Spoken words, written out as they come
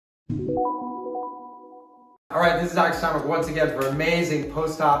All right, this is Dr. Steinbech once again for amazing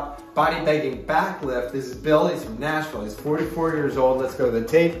post-op body banking back lift. This is Bill, he's from Nashville. He's 44 years old. Let's go to the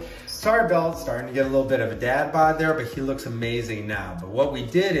tape. Sorry, Bill, it's starting to get a little bit of a dad bod there, but he looks amazing now. But what we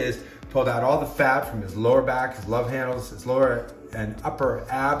did is pulled out all the fat from his lower back, his love handles, his lower and upper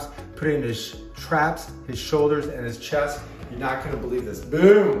abs, put it in his traps, his shoulders, and his chest. You're not gonna believe this.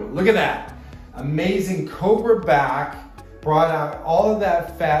 Boom, look at that. Amazing Cobra Back. Brought out all of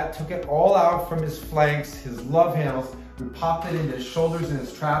that fat, took it all out from his flanks, his love handles. We popped it into his shoulders and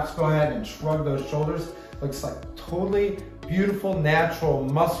his traps. Go ahead and shrug those shoulders. Looks like totally beautiful, natural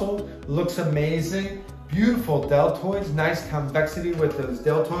muscle. Looks amazing. Beautiful deltoids, nice convexity with those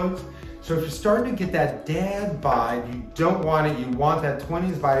deltoids. So if you're starting to get that dad bod, you don't want it, you want that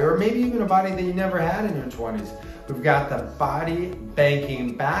 20s body, or maybe even a body that you never had in your 20s. We've got the body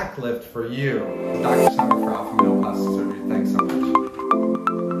banking back lift for you. Dr. Steinbech for Alpha Male Plastic Surgery. Thanks so much.